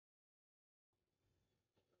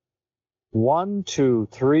1, 2,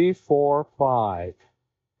 3, 4, 5.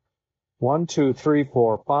 1, 2, 3,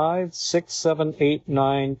 4, 5, 6, 7, 8,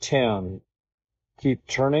 9, 10. Keep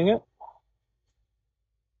turning it.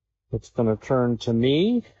 It's going to turn to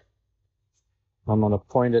me. I'm going to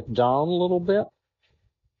point it down a little bit.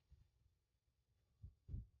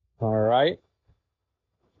 All right.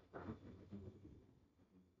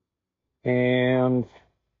 And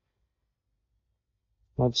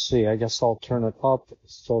let's see, I guess I'll turn it up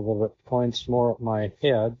so that it points more at my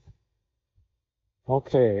head.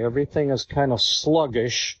 Okay, everything is kind of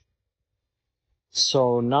sluggish.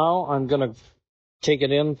 So now I'm going to take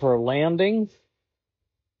it in for landing.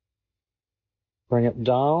 Bring it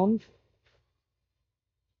down.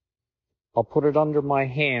 I'll put it under my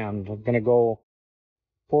hand. I'm going to go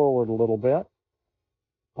forward a little bit.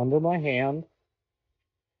 Under my hand.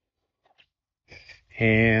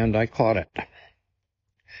 And I caught it.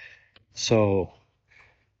 So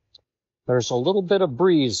there's a little bit of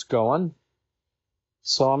breeze going.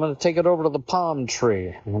 So I'm going to take it over to the palm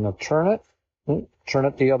tree. I'm going to turn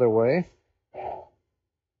it the other way.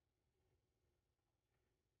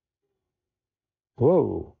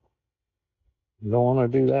 Whoa. Don't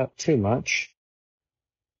want to do that too much.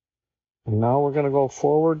 And now we're going to go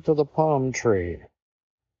forward to the palm tree.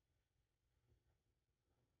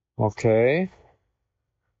 Okay.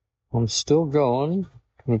 I'm still going.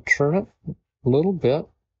 I'm going to turn it a little bit.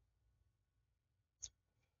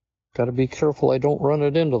 Got to be careful I don't run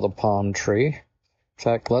it into the palm tree. In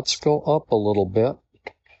fact, let's go up a little bit.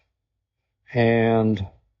 And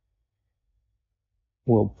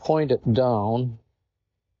we'll point it down.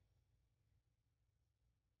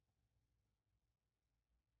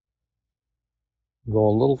 Go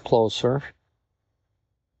a little closer.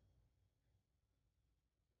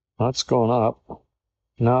 That's going up.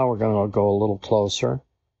 Now we're going to go a little closer.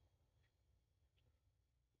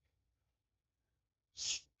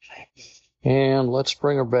 And let's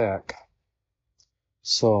bring her back.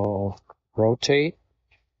 So, rotate.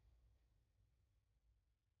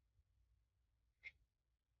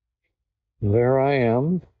 There I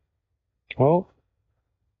am. Oh.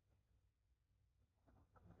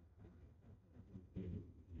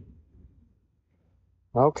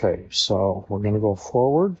 Okay, so we're going to go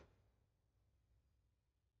forward.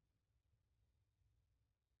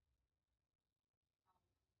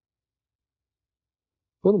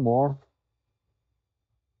 A little more.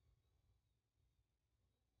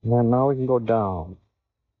 And then now we can go down.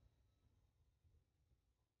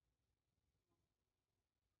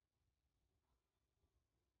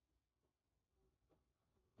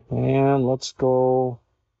 And let's go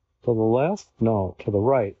to the left. No, to the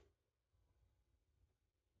right.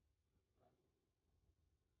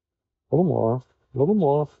 A little more. A little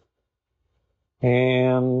more.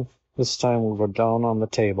 And this time we'll go down on the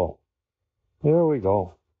table. There we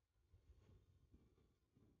go.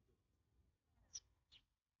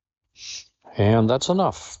 And that's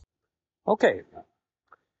enough. Okay.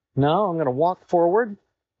 Now I'm going to walk forward,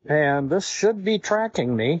 and this should be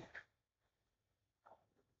tracking me.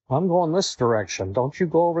 I'm going this direction. Don't you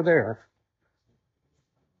go over there.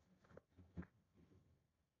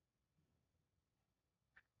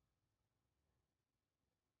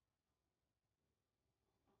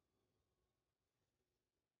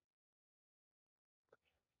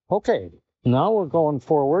 Okay, now we're going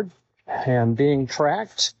forward and being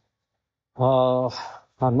tracked. I'm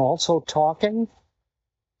also talking.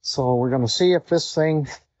 So we're going to see if this thing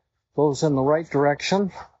goes in the right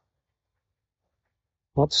direction.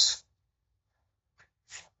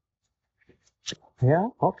 Yeah,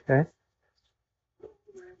 okay.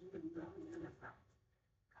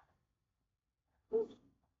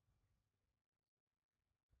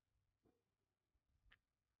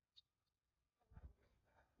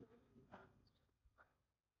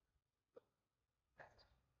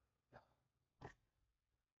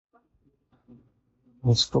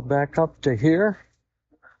 Let's go back up to here.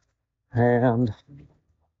 And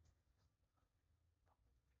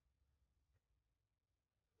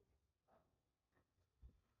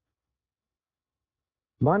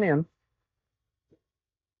come on in.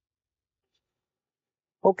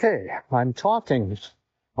 Okay, I'm talking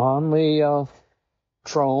on the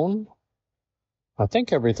drone. I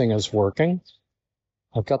think everything is working.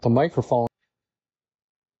 I've got the microphone.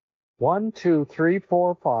 1, 2, 3,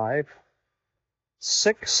 4, 5,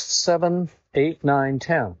 6, 7, 8, 9,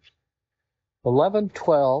 10, 11,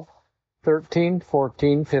 12, 13,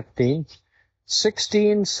 14, 15,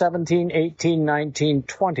 16, 17, 18, 19,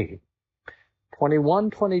 20,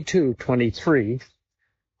 21, 22, 23,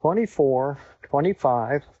 24,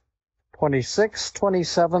 25, 26,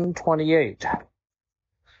 27, 28.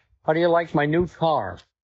 How do you like my new car?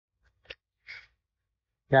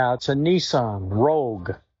 Yeah, it's a Nissan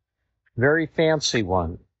Rogue. Very fancy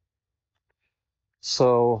one.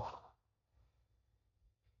 So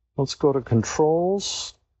let's go to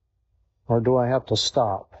controls, or do I have to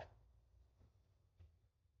stop?